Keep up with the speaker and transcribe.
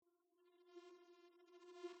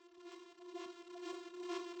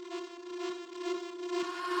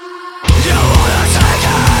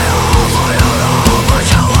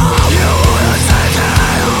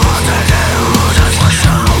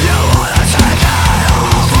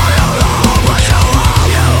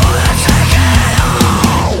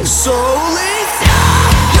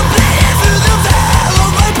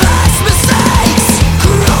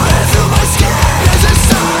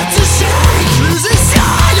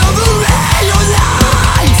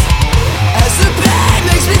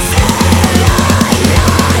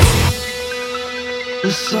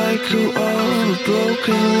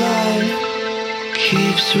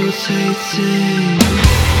rotating.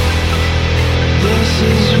 This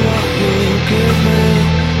is what you're given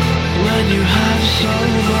when you have so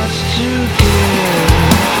much to give.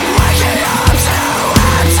 Waking up to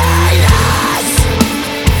emptiness,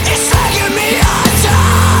 it's taking me under.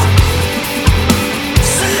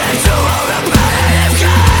 Select to a repetitive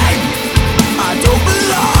game. I don't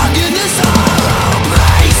belong in this hollow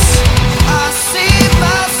place. I see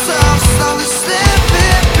myself slowly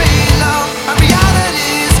slipping below. My reality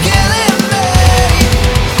is killing me.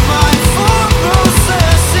 My thought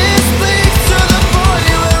processes bleak to the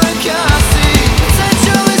point where I can't see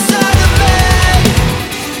potential inside of me.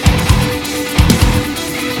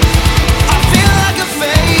 I feel like I'm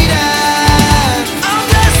fading. I'm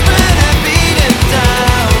desperate and beaten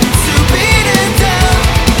down. To beat it down,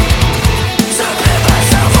 to pick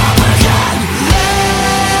myself up again.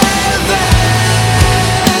 Living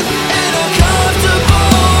in a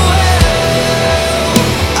comfortable will.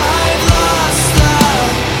 I've lost the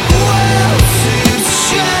will to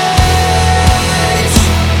change.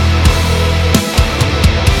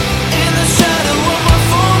 In the shadow of my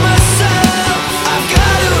former self, I've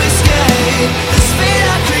got to escape the speed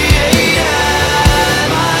I created.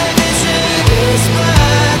 My vision is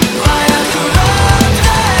blurred by a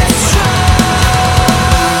corrupted trap.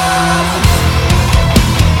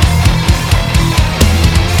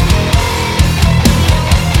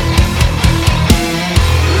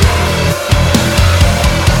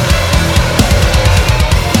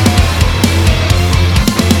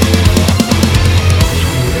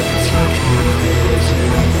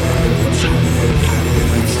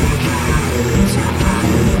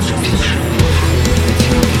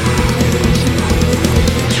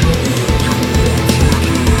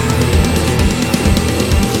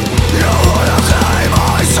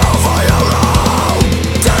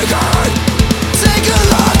 Take a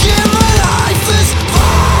look in my lifeless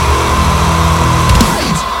void.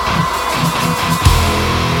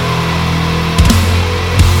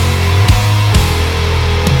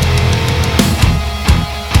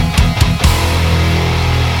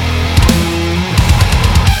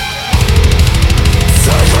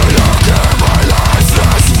 Take a look at my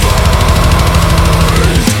lifeless void.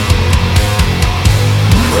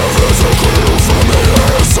 If it's a clue for me,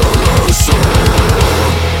 it's a solution.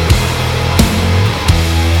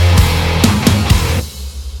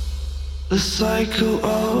 The cycle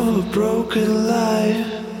of a broken life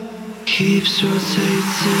keeps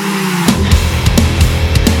rotating.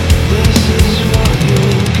 This is what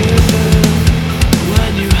you're given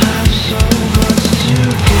when you have so much to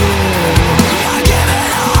give. I give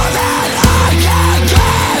it all that I can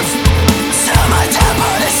give. Still my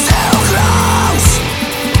temper is still close.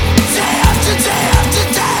 Day after day after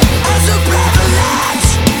day as a privilege.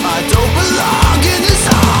 I don't belong in this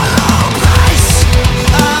hollow place.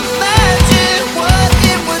 Imagine what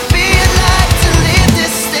it would be like to leave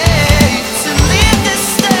this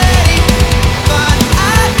state, but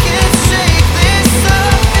I can't shake this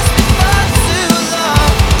up. It's been far too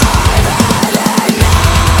long. I've had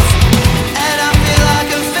enough, and I feel like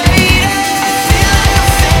I'm fading.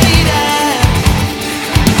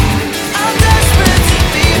 I'm desperate to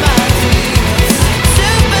be my dreams, to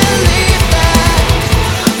believe that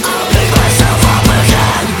I'll pick myself up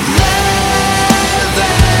again. Living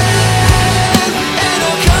in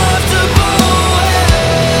a comfortable will.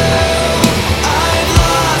 I've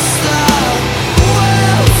lost the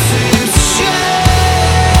will to change.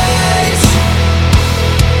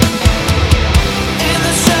 In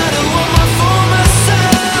the shadow of my former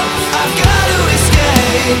self, I've got to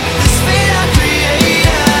escape the speed I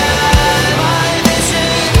created. My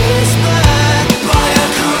vision is blurred by a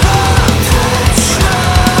corrupted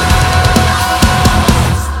trap.